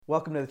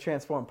Welcome to the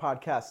Transform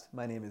Podcast.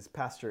 My name is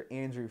Pastor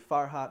Andrew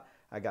Farhat.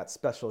 I got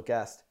special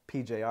guest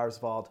PJ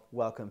Arsvald.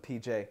 Welcome,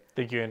 PJ.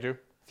 Thank you, Andrew.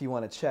 If you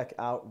want to check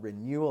out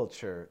Renewal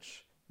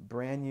Church,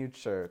 brand new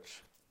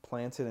church,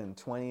 planted in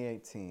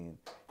 2018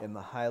 in the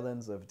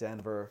Highlands of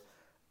Denver,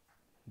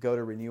 go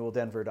to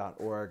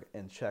renewaldenver.org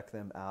and check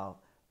them out.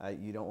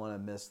 You don't want to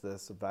miss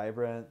this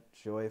vibrant,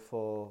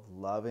 joyful,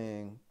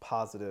 loving,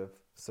 positive,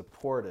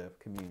 supportive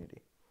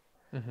community.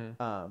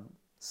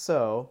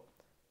 So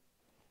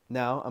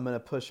now I'm going to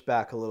push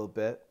back a little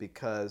bit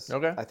because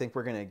I think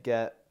we're going to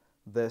get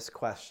this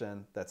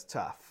question that's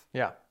tough.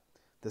 Yeah.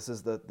 This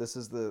is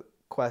the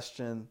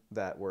question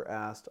that we're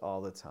asked all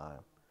the time.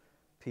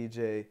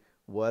 PJ,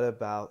 what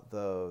about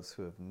those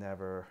who have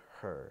never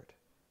heard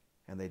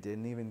and they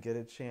didn't even get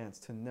a chance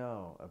to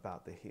know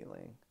about the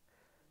healing?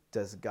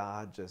 Does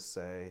God just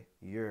say,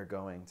 you're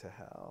going to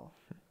hell?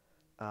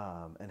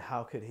 And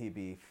how could he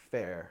be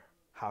fair?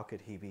 How could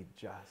he be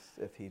just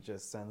if he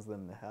just sends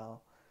them to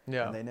hell?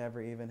 Yeah. And they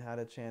never even had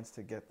a chance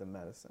to get the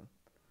medicine.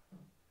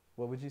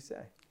 What would you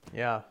say?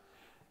 Yeah.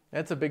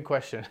 That's a big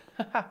question.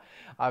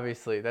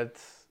 Obviously,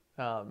 that's,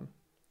 well,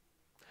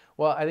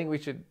 I think we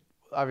should,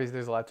 obviously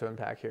there's a lot to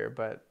unpack here,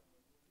 but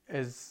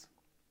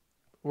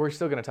we're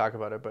still going to talk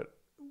about it, but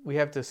we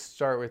have to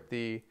start with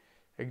the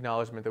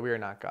acknowledgement that we are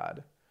not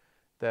God,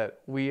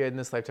 that we in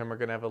this lifetime are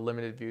going to have a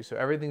limited view. So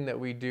everything that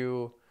we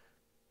do,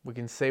 we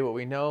can say what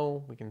we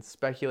know, we can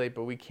speculate,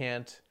 but we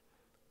can't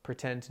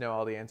pretend to know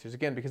all the answers.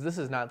 Again, because this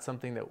is not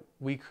something that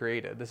we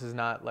created. This is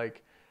not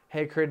like,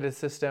 hey, I created a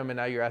system and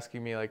now you're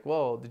asking me like,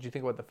 well, did you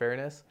think about the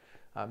fairness?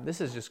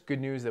 This is just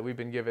good news that we've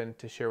been given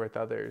to share with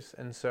others.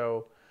 And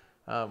so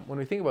when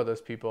we think about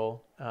those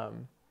people,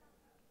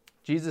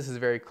 Jesus is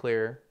very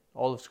clear.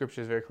 All of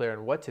Scripture is very clear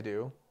on what to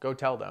do. Go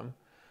tell them.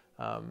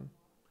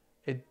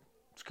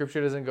 Scripture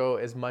doesn't go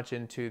as much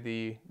into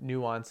the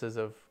nuances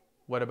of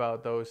what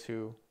about those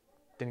who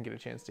didn't get a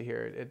chance to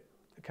hear it.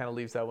 It kind of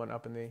leaves that one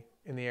up in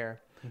the air.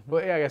 Mm-hmm.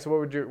 But yeah, I guess where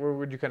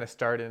would you kind of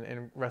start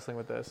in wrestling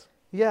with this?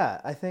 Yeah,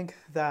 I think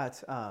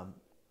that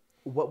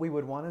what we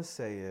would want to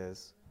say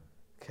is,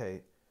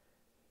 okay,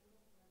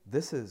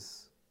 this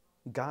is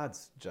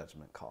God's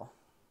judgment call.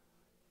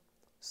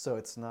 So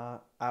it's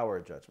not our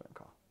judgment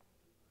call.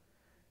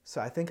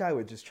 So I think I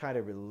would just try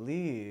to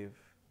relieve,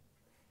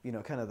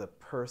 kind of the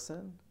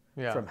person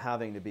from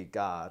having to be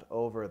God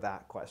over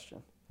that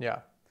question. Yeah.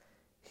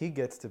 He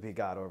gets to be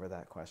God over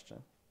that question.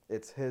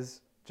 It's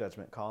his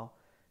judgment call.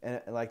 And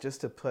like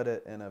just to put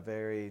it in a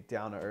very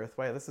down-to-earth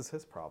way, this is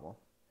his problem.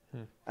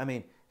 I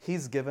mean,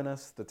 he's given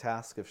us the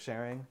task of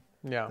sharing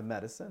the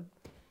medicine.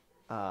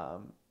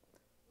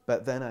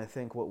 But then I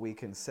think what we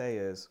can say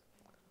is,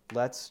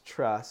 let's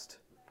trust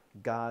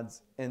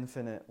God's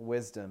infinite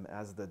wisdom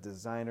as the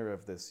designer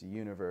of this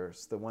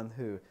universe, the one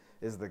who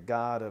is the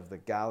God of the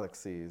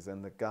galaxies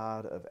and the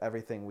God of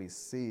everything we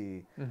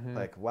see. Mm-hmm.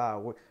 Like,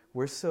 wow,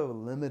 we're so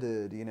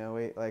limited,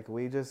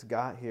 we just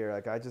got here.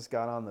 Like, I just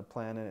got on the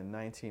planet in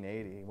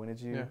 1980. When did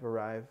you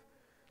arrive?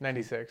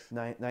 96.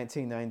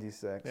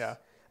 1996. Yeah.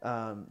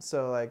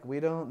 So, we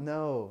don't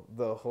know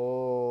the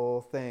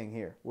whole thing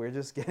here. We're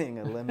just getting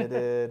a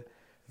limited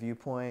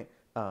viewpoint.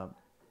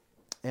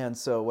 And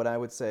so what I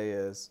would say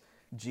is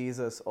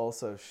Jesus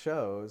also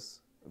shows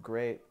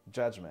great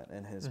judgment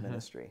in his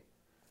ministry.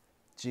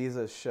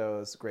 Jesus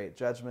shows great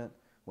judgment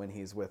when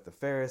he's with the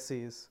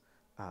Pharisees,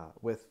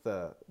 with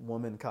the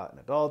woman caught in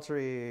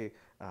adultery,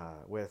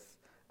 with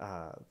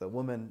the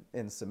woman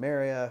in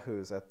Samaria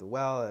who's at the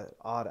well at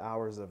odd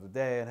hours of the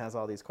day and has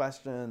all these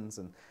questions.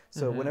 And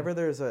so whenever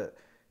there's a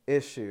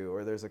issue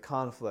or there's a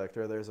conflict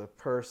or there's a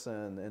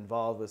person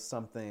involved with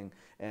something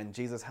and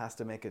Jesus has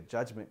to make a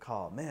judgment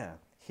call, man,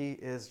 he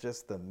is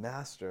just the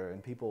master,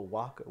 and people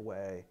walk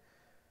away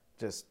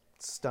just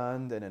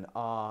stunned and in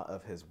awe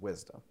of his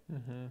wisdom.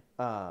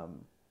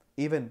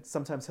 Even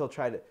sometimes they'll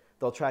try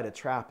to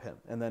trap him,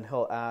 and then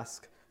he'll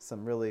ask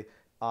some really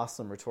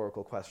awesome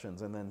rhetorical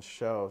questions and then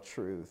show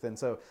truth. And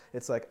so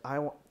it's like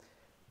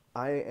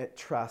I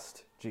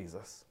trust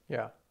Jesus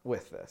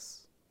with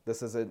this.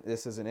 This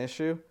is an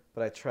issue,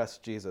 but I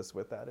trust Jesus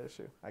with that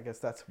issue. I guess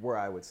that's where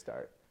I would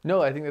start.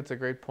 No, I think that's a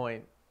great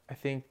point. I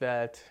think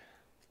that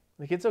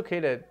it's okay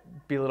to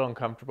be a little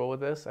uncomfortable with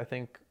this. I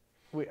think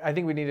we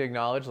need to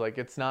acknowledge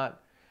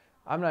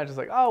I'm not just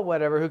like, oh,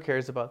 whatever, who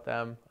cares about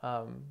them?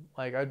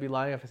 I'd be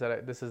lying if I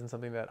said this isn't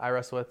something that I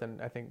wrestle with, and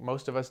I think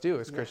most of us do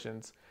as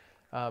Christians.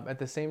 At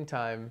the same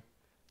time,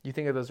 you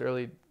think of those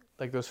early,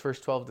 those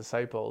first 12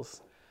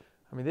 disciples.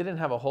 I mean, they didn't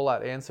have a whole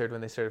lot answered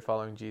when they started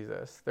following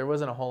Jesus. There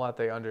wasn't a whole lot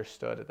they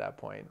understood at that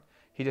point.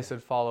 He just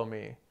said, follow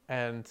me.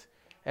 And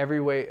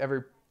every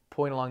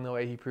point along the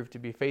way, he proved to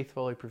be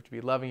faithful, he proved to be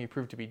loving, he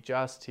proved to be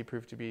just, he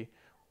proved to be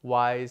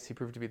wise, he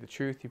proved to be the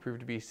truth, he proved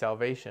to be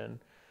salvation.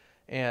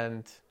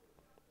 And,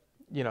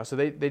 so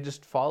they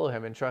just follow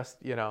him and trust,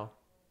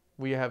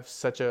 we have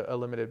such a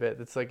limited bit.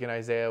 It's like in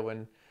Isaiah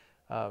when,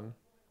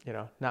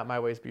 not my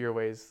ways, but your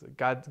ways.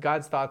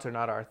 God's thoughts are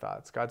not our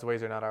thoughts. God's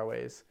ways are not our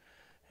ways.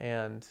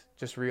 And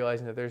just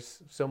realizing that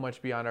there's so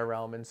much beyond our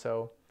realm. And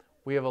so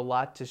we have a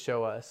lot to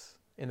show us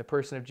in the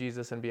person of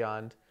Jesus and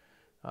beyond.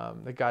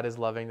 that God is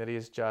loving, that he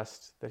is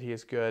just, that he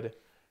is good,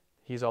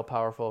 he's all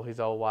powerful, he's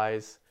all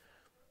wise.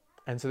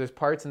 And so there's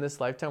parts in this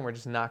lifetime we're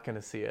just not going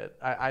to see it.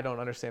 I don't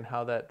understand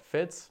how that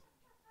fits,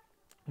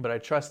 but I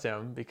trust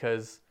him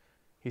because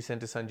he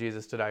sent his son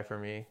Jesus to die for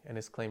me and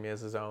has claimed me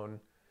as his own.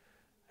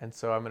 And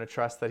so I'm going to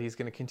trust that he's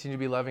going to continue to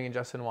be loving and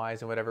just and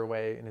wise in whatever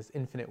way, in his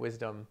infinite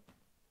wisdom,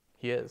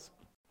 he is.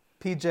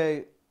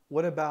 PJ,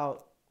 what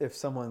about if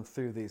someone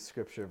threw these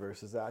scripture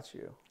verses at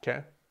you?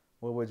 Okay.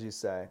 What would you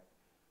say?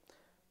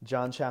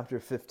 John chapter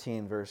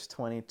 15, verse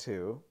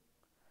 22,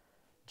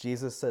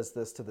 Jesus says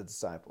this to the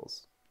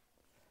disciples.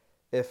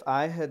 If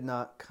I had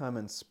not come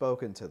and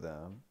spoken to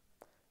them,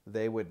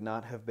 they would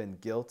not have been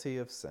guilty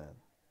of sin.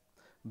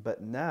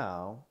 But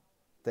now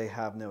they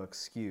have no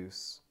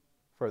excuse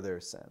for their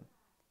sin.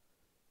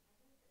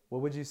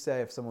 What would you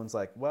say if someone's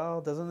like,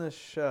 well, doesn't this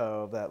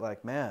show that,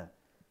 like, man,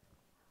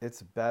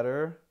 it's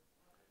better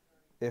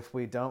if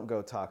we don't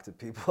go talk to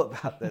people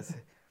about this?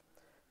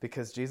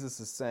 Because Jesus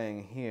is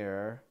saying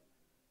here,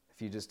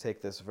 if you just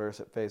take this verse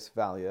at face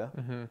value,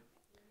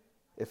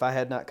 if I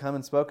had not come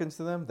and spoken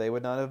to them, they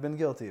would not have been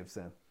guilty of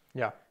sin.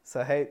 Yeah.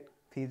 So, hey,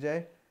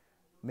 PJ,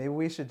 maybe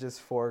we should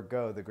just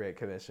forego the Great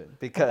Commission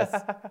because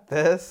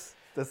this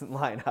doesn't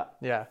line up.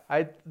 Yeah.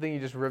 I think you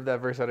just ripped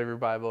that verse out of your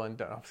Bible and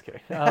don't. I'm just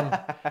kidding.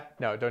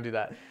 No, don't do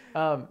that.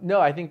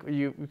 No, I think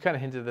you kind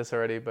of hinted at this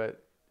already,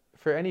 but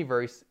for any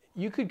verse,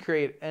 you could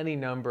create any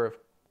number of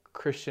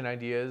Christian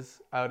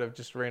ideas out of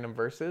just random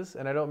verses.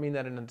 And I don't mean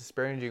that in a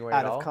disparaging way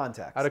at all. Out of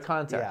context. Out of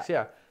context,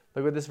 yeah.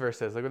 Look what this verse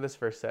says. Look what this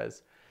verse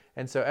says.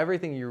 And so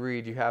everything you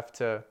read, you have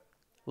to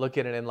look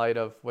at it in light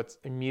of what's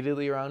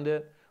immediately around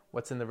it,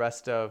 what's in the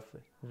rest of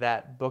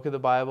that book of the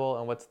Bible,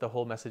 and what's the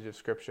whole message of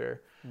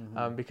Scripture.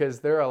 Because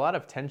there are a lot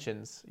of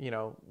tensions,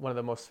 one of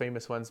the most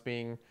famous ones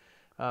being,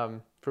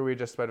 for we are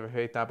justified by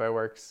faith, not by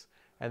works.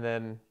 And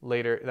then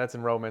later, that's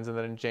in Romans, and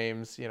then in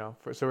James,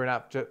 so we're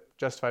not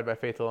justified by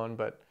faith alone,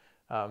 but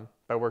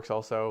by works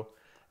also.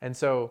 And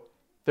so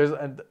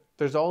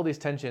there's all these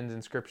tensions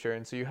in Scripture,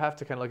 and so you have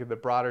to kind of look at the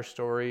broader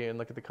story and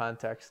look at the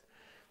context.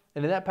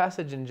 And in that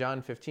passage in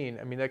John 15,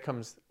 I mean, that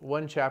comes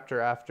one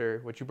chapter after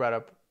what you brought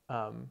up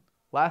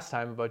last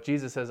time about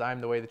Jesus says, I'm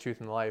the way, the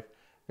truth, and the life.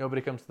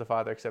 Nobody comes to the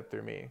Father except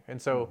through me.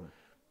 And so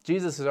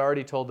Jesus has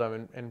already told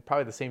them in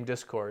probably the same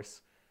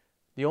discourse,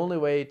 the only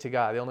way to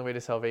God, the only way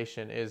to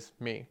salvation is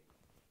me.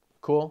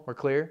 Cool? We're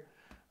clear?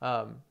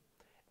 And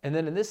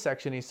then in this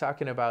section, he's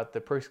talking about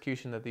the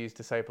persecution that these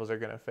disciples are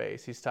going to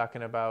face. He's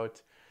talking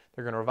about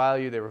they're going to revile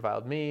you, they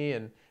reviled me,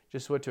 and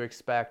just what to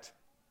expect.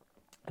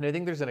 And I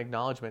think there's an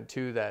acknowledgement,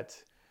 too, that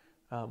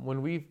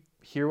when we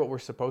hear what we're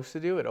supposed to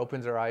do, it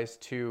opens our eyes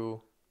to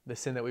the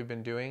sin that we've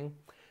been doing.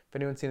 If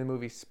anyone's seen the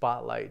movie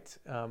Spotlight,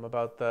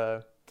 about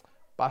the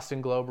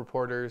Boston Globe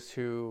reporters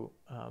who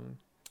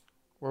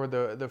were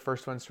the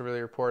first ones to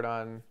really report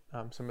on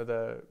some of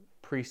the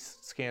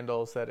priest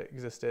scandals that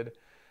existed,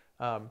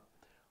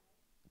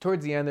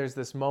 towards the end, there's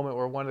this moment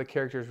where one of the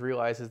characters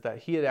realizes that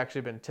he had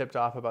actually been tipped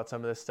off about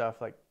some of this stuff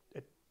like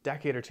a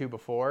decade or two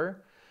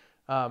before.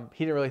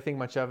 He didn't really think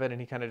much of it, and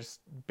he kind of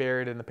just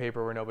buried it in the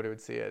paper where nobody would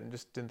see it and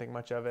just didn't think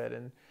much of it.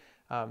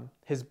 And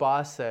his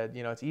boss said,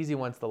 it's easy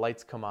once the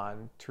lights come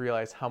on to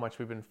realize how much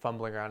we've been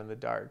fumbling around in the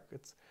dark.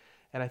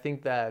 And I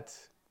think that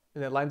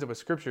lines up with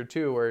Scripture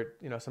too, where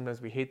sometimes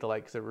we hate the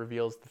light because it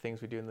reveals the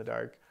things we do in the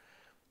dark.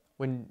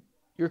 When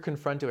you're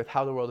confronted with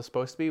how the world is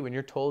supposed to be, when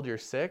you're told you're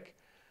sick,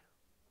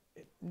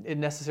 it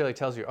necessarily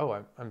tells you,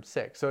 oh, I'm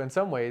sick. So in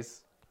some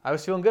ways, I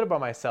was feeling good about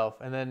myself,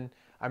 and then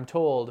I'm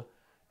told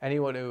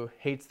anyone who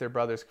hates their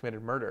brother's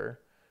committed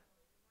murder.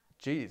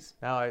 Geez,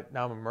 now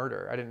I'm a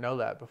murderer. I didn't know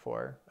that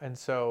before. And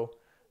so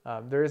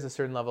there is a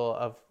certain level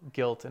of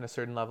guilt and a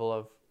certain level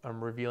of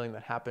revealing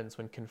that happens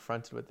when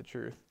confronted with the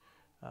truth.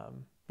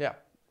 Yeah.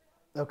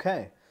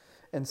 Okay.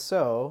 And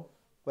so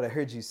what I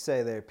heard you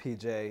say there,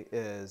 PJ,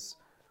 is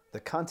the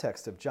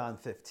context of John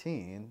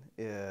 15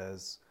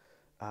 is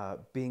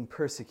being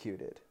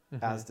persecuted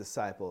as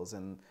disciples.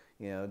 And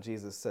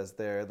Jesus says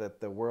there that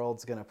the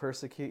world's going to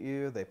persecute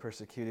you. They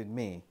persecuted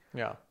me.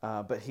 Yeah.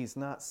 But he's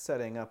not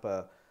setting up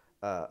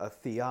a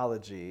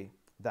theology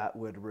that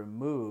would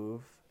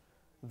remove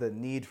the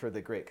need for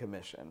the Great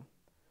Commission.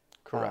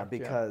 Correct.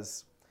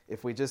 Because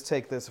if we just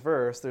take this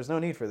verse, there's no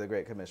need for the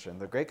Great Commission.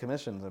 The Great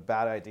Commission is a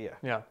bad idea.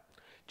 Yeah.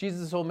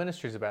 Jesus' whole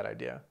ministry is a bad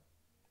idea.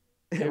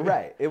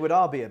 Right. It would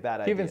all be a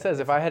bad idea. He even says,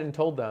 if I hadn't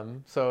told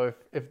them, so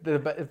if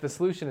the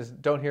solution is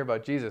don't hear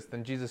about Jesus,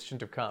 then Jesus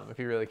shouldn't have come if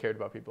he really cared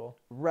about people.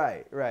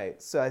 Right.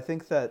 So I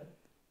think that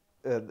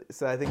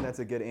that's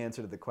a good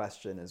answer to the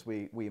question is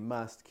we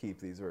must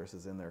keep these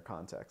verses in their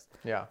context.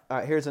 Yeah. All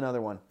right, here's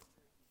another one.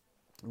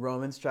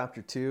 Romans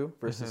chapter 2,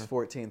 verses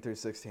 14 through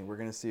 16. We're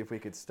going to see if we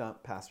could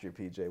stump Pastor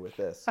PJ with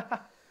this.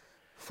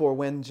 For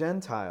when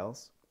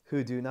Gentiles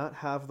who do not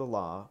have the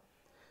law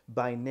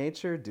by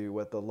nature do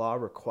what the law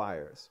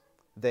requires,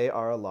 they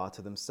are a law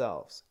to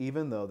themselves,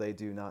 even though they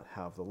do not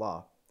have the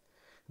law.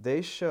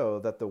 They show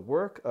that the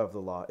work of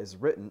the law is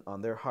written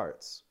on their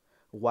hearts,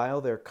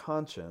 while their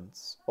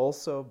conscience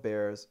also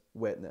bears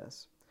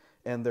witness,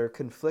 and their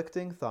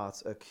conflicting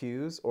thoughts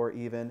accuse or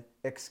even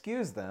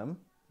excuse them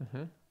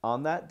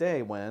on that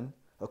day when,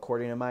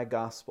 according to my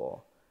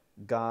gospel,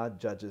 God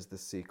judges the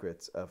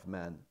secrets of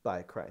men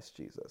by Christ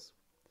Jesus.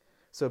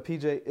 So,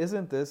 PJ,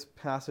 isn't this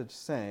passage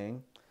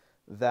saying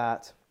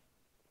that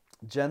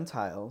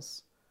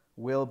Gentiles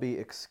will be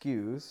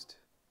excused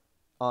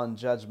on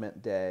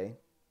Judgment Day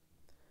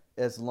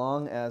as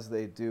long as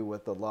they do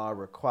what the law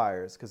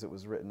requires because it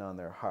was written on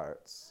their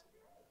hearts?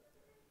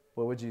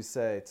 What would you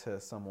say to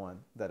someone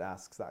that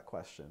asks that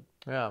question?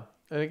 Yeah.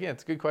 And again,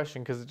 it's a good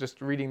question because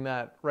just reading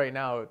that right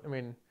now, I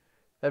mean,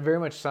 that very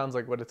much sounds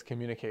like what it's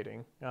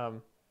communicating.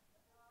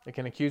 It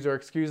can accuse or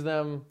excuse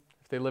them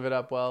if they live it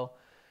up well.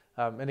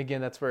 And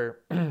again, that's where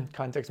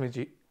context makes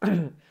you...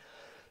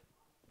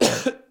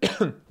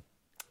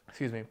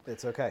 Excuse me.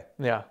 It's okay.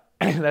 Yeah.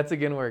 That's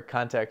again where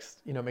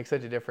context, makes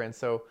such a difference.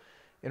 So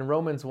in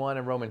Romans 1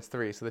 and Romans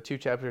 3, so the two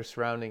chapters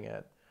surrounding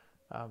it,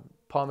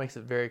 Paul makes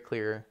it very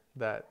clear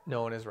that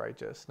no one is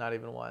righteous, not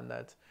even one,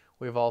 that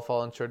we've all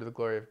fallen short of the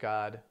glory of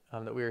God,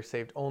 that we are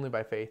saved only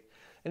by faith.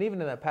 And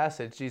even in that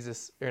passage,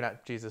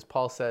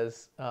 Paul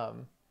says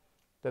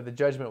that the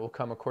judgment will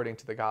come according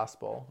to the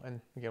gospel. And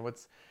again,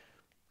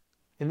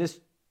 in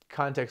this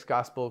context,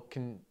 gospel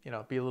can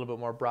be a little bit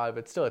more broad,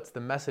 but still it's the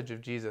message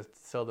of Jesus,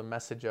 it's still the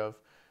message of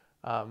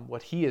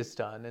what he has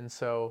done. And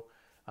so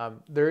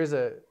there is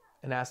an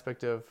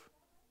aspect of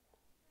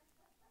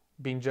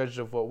being judged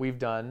of what we've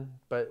done,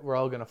 but we're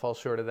all going to fall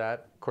short of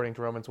that according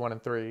to Romans 1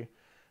 and 3.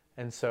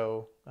 And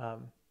so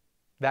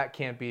that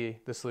can't be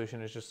the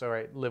solution. It's just, all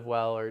right, live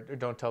well or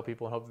don't tell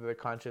people and hope that their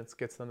conscience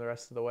gets them the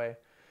rest of the way.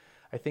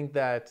 I think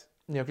that,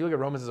 if you look at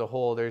Romans as a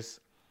whole, there's,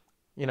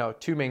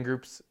 two main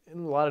groups in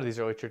a lot of these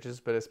early churches,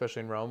 but especially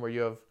in Rome, where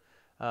you have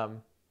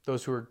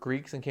those who were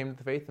Greeks and came to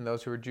the faith and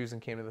those who were Jews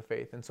and came to the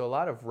faith. And so a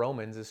lot of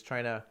Romans is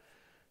trying to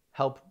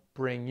help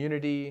bring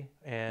unity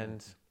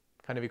and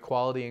kind of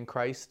equality in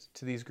Christ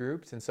to these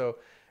groups. And so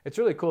it's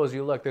really cool as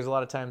you look, there's a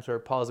lot of times where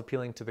Paul is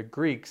appealing to the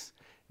Greeks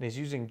and he's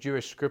using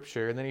Jewish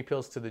scripture, and then he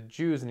appeals to the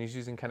Jews and he's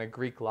using kind of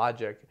Greek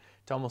logic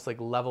to almost like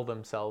level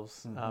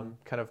themselves,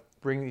 kind of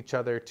bring each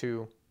other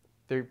to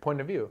their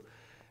point of view.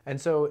 And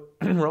so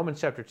in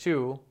Romans chapter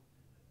 2,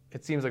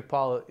 it seems like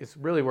Paul is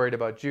really worried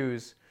about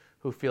Jews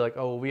who feel like,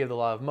 oh, well, we have the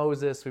law of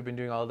Moses, we've been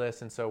doing all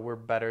this, and so we're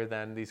better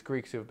than these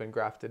Greeks who have been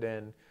grafted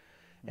in.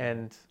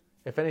 And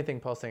if anything,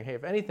 Paul's saying, hey,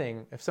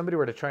 if somebody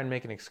were to try and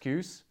make an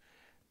excuse,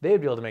 they'd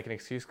be able to make an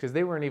excuse because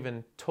they weren't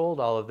even told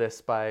all of this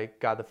by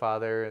God the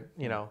Father,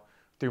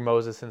 through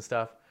Moses and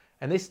stuff,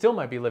 and they still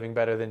might be living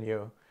better than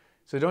you.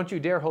 So don't you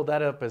dare hold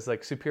that up as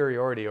like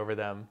superiority over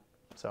them.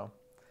 So,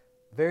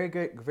 very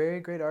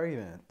great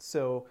argument.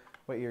 So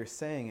what you're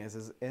saying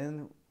is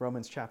in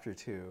Romans chapter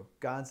 2,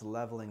 God's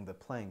leveling the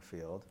playing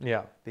field.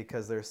 Yeah.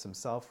 Because there's some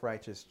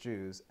self-righteous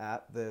Jews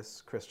at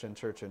this Christian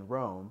church in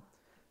Rome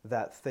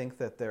that think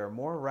that they're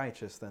more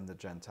righteous than the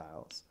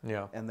Gentiles.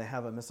 Yeah. And they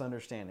have a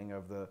misunderstanding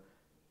of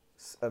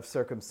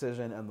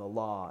circumcision and the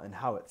law and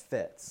how it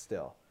fits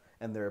still.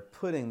 And they're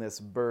putting this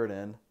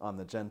burden on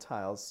the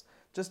Gentiles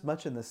just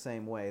much in the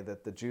same way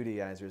that the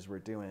Judaizers were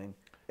doing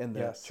in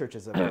the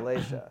churches of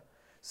Galatia.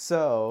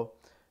 So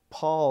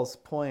Paul's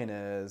point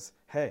is,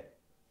 hey,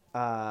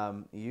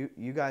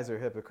 you guys are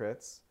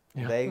hypocrites.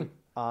 Yeah. They,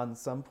 on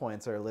some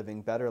points, are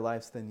living better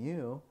lives than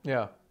you.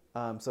 Yeah.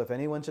 So if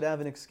anyone should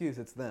have an excuse,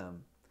 it's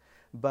them.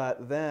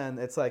 But then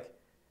it's like,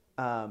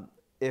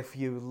 if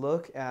you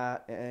look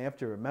at, and you have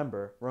to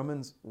remember,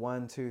 Romans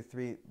 1, 2,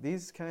 3,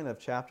 these kind of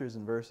chapters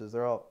and verses,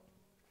 they're all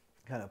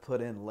kind of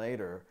put in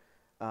later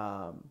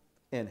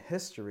in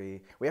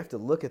history. We have to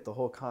look at the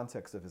whole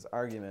context of his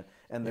argument.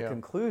 And the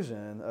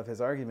conclusion of his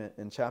argument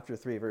in chapter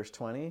 3, verse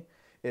 20,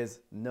 is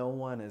no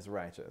one is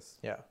righteous.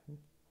 Yeah.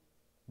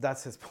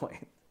 That's his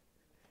point.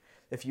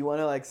 If you want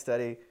to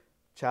study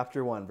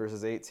chapter 1,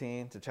 verses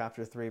 18 to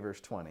chapter 3,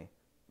 verse 20,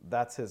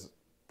 that's his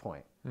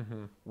point.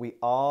 Mm-hmm. We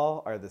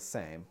all are the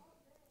same,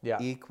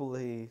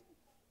 equally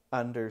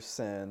under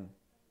sin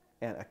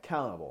and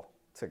accountable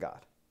to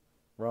God.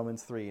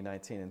 Romans 3,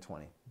 19 and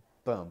 20.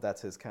 Boom,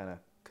 that's his kind of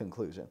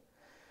conclusion.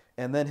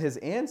 And then his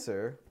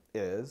answer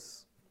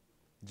is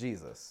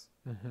Jesus.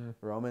 Mm-hmm.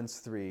 Romans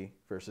 3,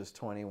 verses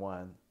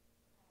 21,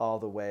 all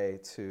the way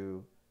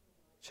to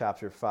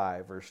chapter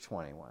 5, verse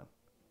 21.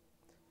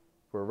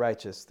 We're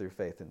righteous through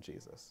faith in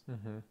Jesus.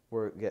 Mm-hmm.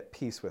 We get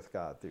peace with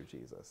God through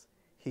Jesus.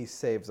 He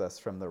saves us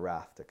from the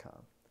wrath to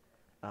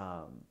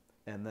come.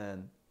 And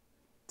then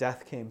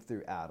death came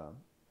through Adam.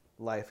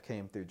 Life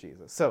came through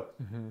Jesus. So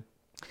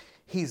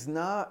he's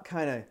not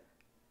kind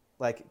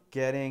of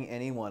getting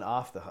anyone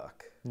off the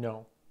hook.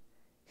 No.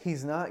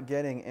 He's not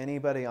getting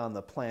anybody on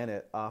the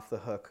planet off the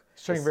hook.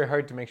 He's trying very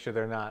hard to make sure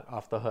they're not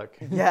off the hook.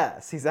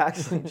 Yes, he's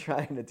actually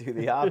trying to do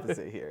the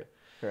opposite here,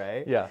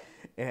 right? Yeah.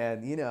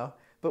 And,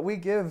 but we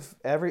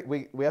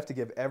have to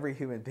give every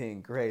human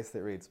being grace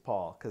that reads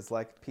Paul, because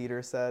like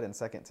Peter said in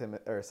 2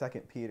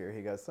 Peter,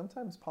 he goes,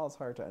 sometimes Paul's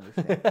hard to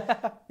understand,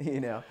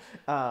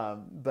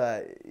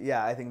 But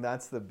yeah, I think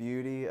that's the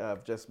beauty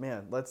of just,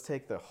 let's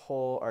take the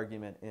whole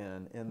argument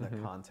in the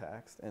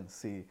context and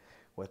see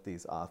what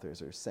these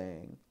authors are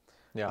saying.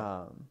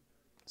 Yeah.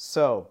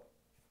 So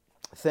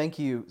thank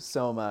you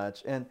so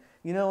much. And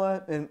you know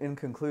what? In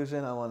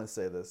conclusion, I want to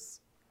say this.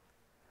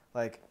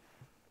 Like,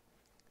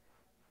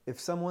 if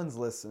someone's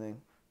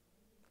listening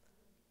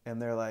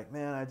and they're like,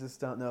 man, I just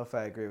don't know if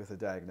I agree with the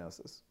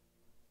diagnosis,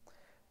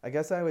 I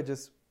guess I would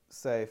just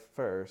say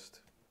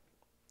first,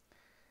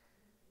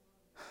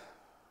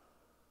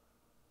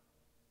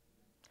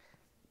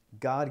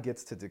 God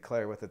gets to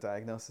declare what the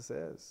diagnosis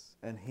is,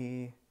 and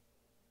he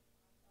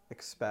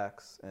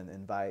expects and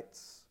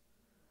invites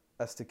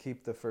us to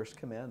keep the first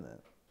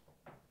commandment.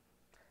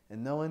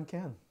 And no one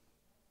can,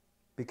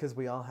 because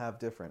we all have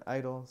different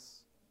idols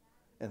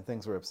and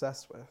things we're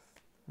obsessed with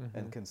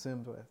and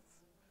consumed with.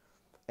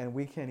 And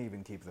we can't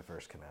even keep the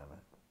first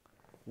commandment.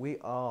 We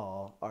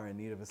all are in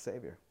need of a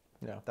Savior.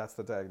 Yeah. That's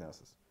the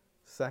diagnosis.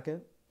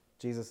 Second,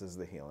 Jesus is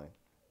the healing.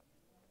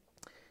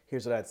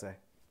 Here's what I'd say.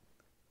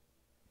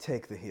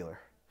 Take the healer.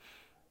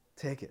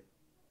 Take it.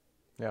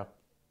 Yeah.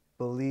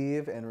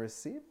 Believe and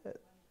receive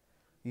it.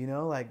 You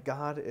know, like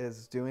God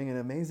is doing an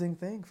amazing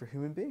thing for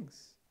human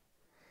beings.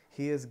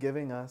 He is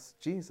giving us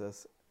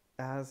Jesus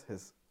as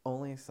his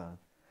only son.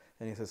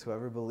 And he says,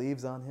 whoever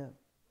believes on him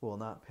will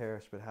not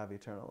perish but have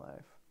eternal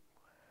life.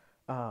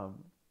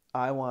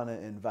 I want to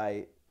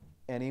invite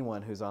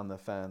anyone who's on the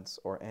fence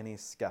or any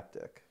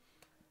skeptic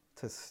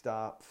to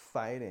stop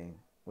fighting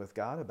with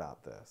God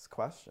about this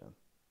question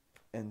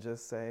and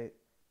just say,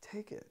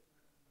 take it,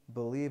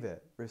 believe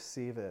it,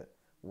 receive it,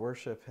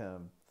 worship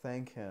him,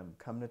 thank him,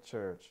 come to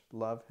church,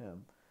 love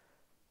him,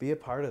 be a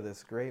part of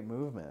this great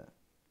movement.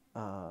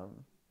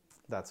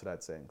 That's what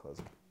I'd say in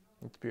closing.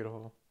 It's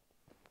beautiful.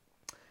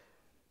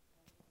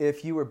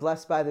 If you were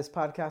blessed by this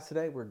podcast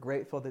today, we're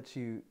grateful that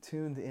you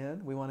tuned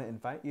in. We want to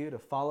invite you to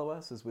follow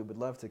us, as we would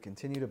love to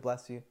continue to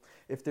bless you.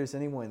 If there's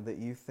anyone that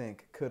you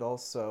think could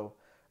also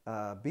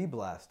be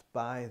blessed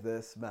by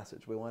this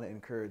message, we want to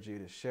encourage you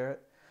to share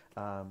it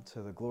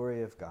to the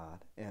glory of God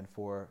and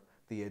for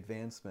the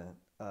advancement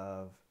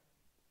of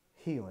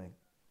healing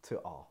to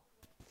all.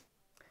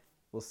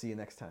 We'll see you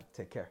next time.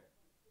 Take care.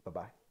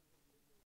 Bye-bye.